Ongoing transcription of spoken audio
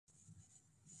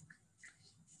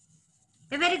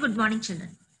A very good morning,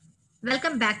 children.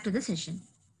 Welcome back to the session.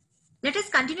 Let us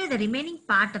continue the remaining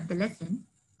part of the lesson,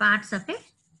 parts of a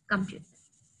computer.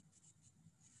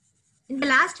 In the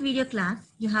last video class,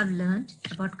 you have learned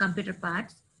about computer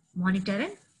parts, monitor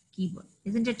and keyboard.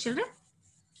 Isn't it, children?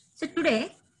 So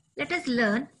today, let us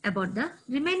learn about the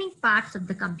remaining parts of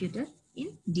the computer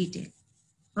in detail.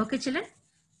 Okay, children?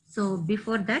 So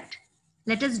before that,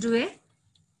 let us do a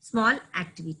small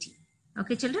activity.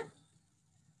 Okay, children?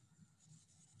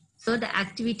 So the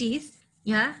activity is,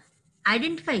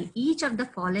 identify each of the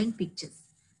following pictures.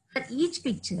 For each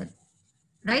picture,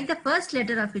 write the first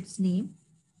letter of its name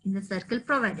in the circle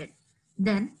provided.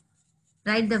 Then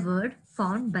write the word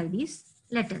found by these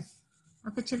letters.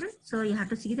 Okay, children? So you have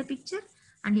to see the picture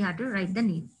and you have to write the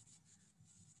name.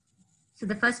 So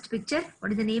the first picture,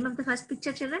 what is the name of the first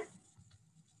picture, children?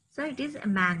 So it is a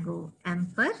mango. M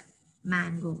for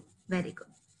mango. Very good.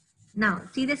 Now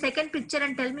see the second picture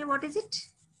and tell me what is it?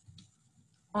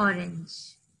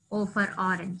 Orange. O for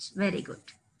orange. Very good.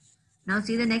 Now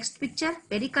see the next picture.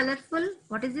 Very colorful.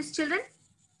 What is this, children?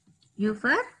 U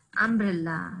for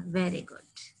umbrella. Very good.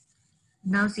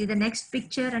 Now see the next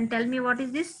picture and tell me what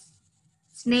is this?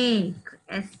 Snake.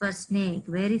 S for snake.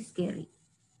 Very scary.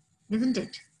 Isn't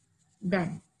it?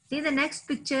 Then see the next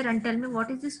picture and tell me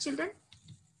what is this, children?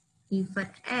 E for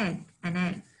egg. An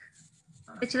egg.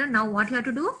 Okay, children. Now what you have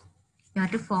to do? You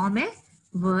have to form a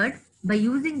word by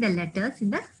using the letters in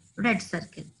the red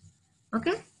circle.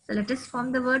 Okay, so let us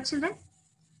form the word, children.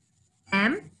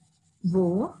 M-O-U-S-E.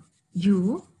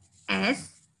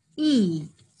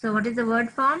 So what is the word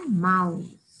form?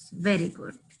 Mouse. Very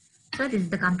good. So this is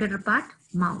the computer part,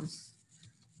 mouse.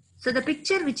 So the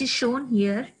picture which is shown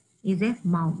here is a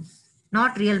mouse,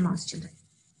 not real mouse, children.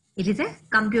 It is a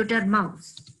computer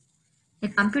mouse. A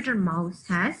computer mouse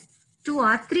has 2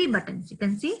 or 3 buttons. You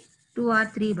can see 2 or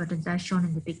 3 buttons are shown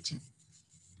in the picture.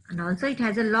 And also it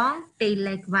has a long tail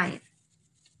like wire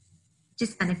which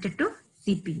is connected to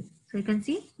CPU. So you can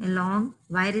see a long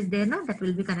wire is there now that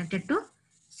will be connected to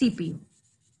CPU.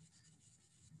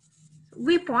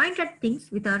 We point at things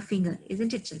with our finger,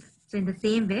 isn't it, children? So in the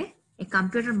same way, a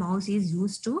computer mouse is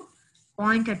used to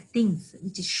point at things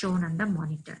which is shown on the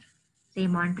monitor. Say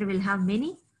monitor will have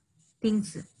many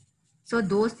things. So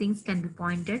those things can be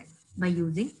pointed by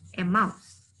using a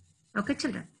mouse. Okay,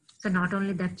 children? So not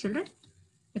only that, children,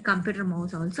 a computer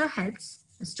mouse also helps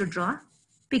us to draw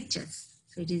pictures.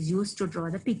 So it is used to draw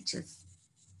the pictures.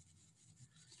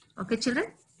 Okay,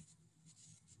 children?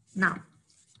 Now,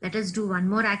 let us do one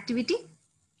more activity.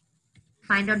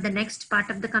 Find out the next part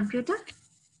of the computer.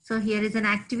 So here is an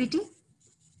activity.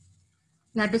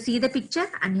 You have to see the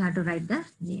picture and you have to write the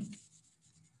name.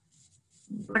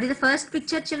 What is the first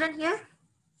picture, children, here?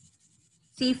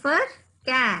 C for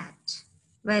cat.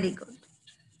 Very good.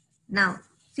 Now,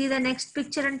 see the next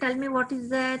picture and tell me what is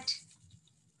that?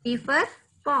 P for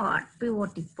pot.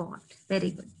 P-O-T, pot.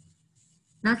 Very good.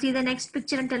 Now see the next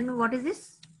picture and tell me what is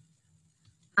this?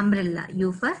 Umbrella.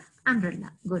 U for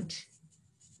umbrella. Good.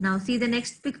 Now see the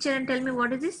next picture and tell me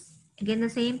what is this? Again the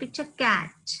same picture.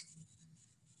 Cat.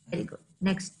 Very good.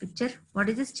 Next picture. What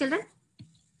is this, children?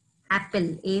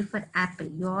 Apple. A for apple.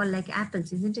 You all like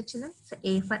apples, isn't it, children? So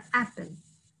A for apple.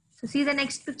 So see the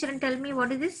next picture and tell me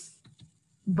what is this?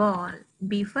 Ball.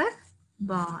 B for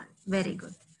ball. Very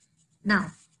good.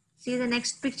 Now, see the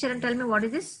next picture and tell me what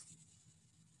is this?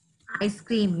 Ice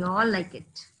cream. You all like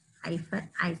it. I for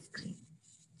ice cream.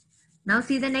 Now,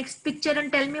 see the next picture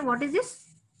and tell me what is this?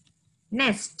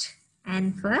 Nest.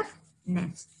 N for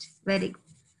nest. Very good.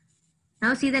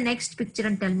 Now, see the next picture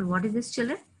and tell me what is this,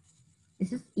 children?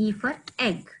 This is E for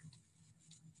egg.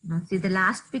 Now, see the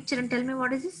last picture and tell me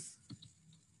what is this?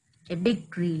 A big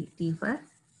tree. T for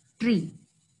tree.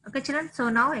 Okay, children. So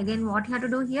now again what you have to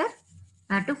do here?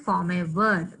 You have to form a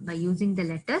word by using the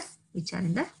letters which are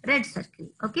in the red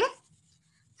circle. Okay.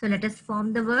 So let us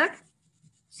form the word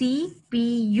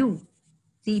CPU.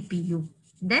 CPU.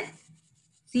 Then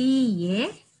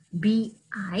C-A-B-I-N-E-T.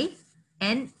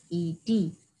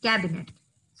 Cabinet.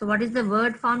 So what is the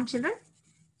word form, children?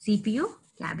 CPU.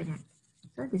 Cabinet.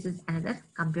 So this is another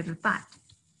computer part.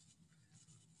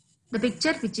 The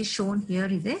picture which is shown here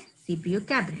is a CPU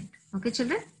cabinet. Okay,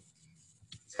 children?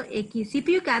 So a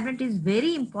CPU cabinet is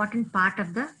very important part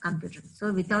of the computer.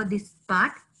 So without this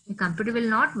part, the computer will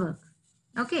not work.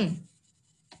 Okay.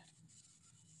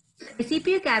 A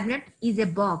CPU cabinet is a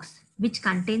box which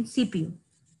contains CPU.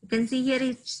 You can see here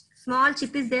a small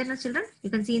chip is there now, children. You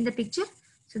can see in the picture.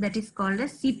 So that is called a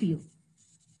CPU.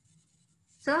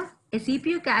 So a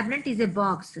CPU cabinet is a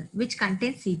box which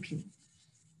contains CPU.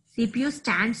 CPU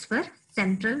stands for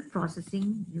Central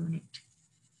Processing Unit.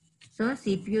 So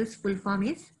CPU's full form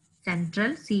is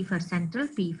central, C for central,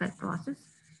 P for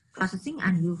processing,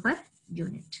 and U for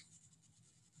unit.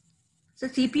 So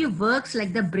CPU works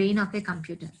like the brain of a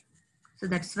computer. So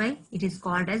that's why it is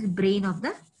called as brain of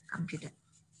the computer.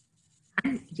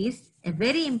 And it is a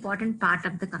very important part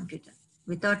of the computer,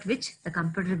 without which the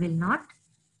computer will not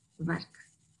work.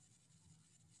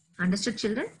 Understood,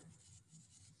 children?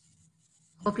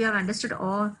 Hope you have understood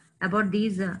all about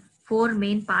these 4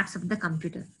 main parts of the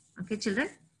computer. Okay, children?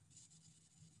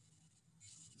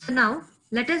 So now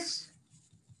let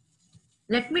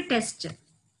me test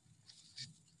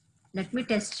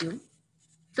you.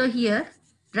 So here,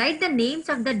 write the names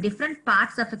of the different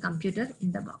parts of a computer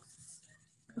in the box.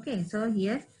 Okay, so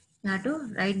here you have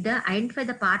to identify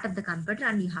the part of the computer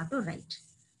and you have to write.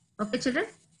 Okay, children?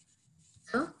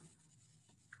 So,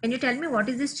 can you tell me what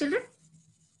is this, children?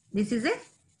 This is a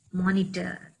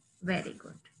monitor. Very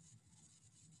good.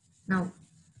 Now,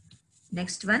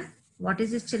 next one. What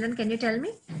is this, children? Can you tell me?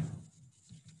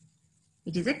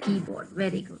 It is a keyboard.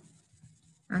 Very good.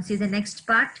 Now, see the next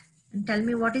part and tell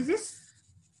me what is this?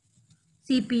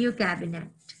 CPU cabinet.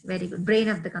 Very good. Brain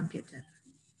of the computer.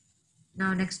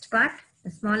 Now, next part.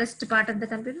 The smallest part of the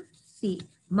computer. C.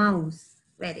 Mouse.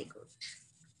 Very good.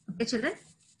 Okay, children?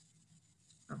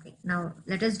 Okay. Now,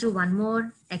 let us do one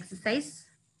more exercise.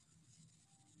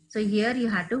 So, here you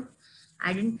have to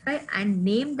identify and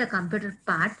name the computer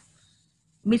part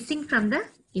missing from the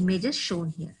images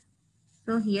shown here.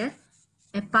 So, here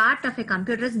a part of a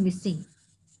computer is missing.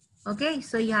 Okay.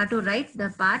 So, you have to write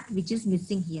the part which is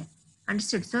missing here.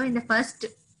 Understood? So, in the first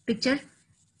picture,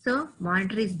 so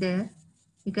monitor is there.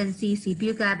 You can see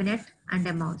CPU cabinet and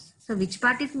a mouse. So, which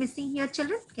part is missing here,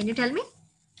 children? Can you tell me?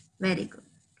 Very good.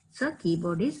 So,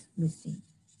 keyboard is missing.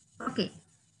 Okay.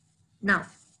 Now,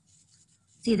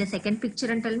 see the second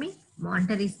picture and tell me.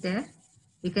 Monitor is there.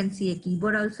 You can see a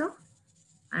keyboard also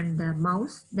and the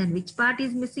mouse. Then which part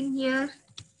is missing here?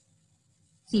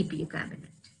 CPU cabinet.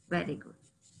 Very good.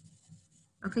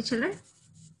 Okay, children.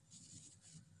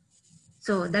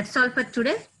 So, that's all for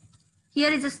today.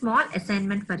 Here is a small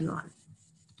assignment for you all.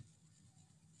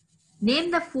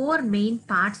 Name the 4 main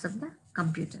parts of the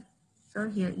computer. So,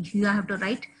 here you have to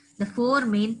write the 4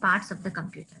 main parts of the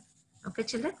computer. Okay,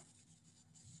 children?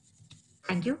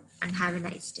 Thank you and have a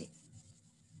nice day.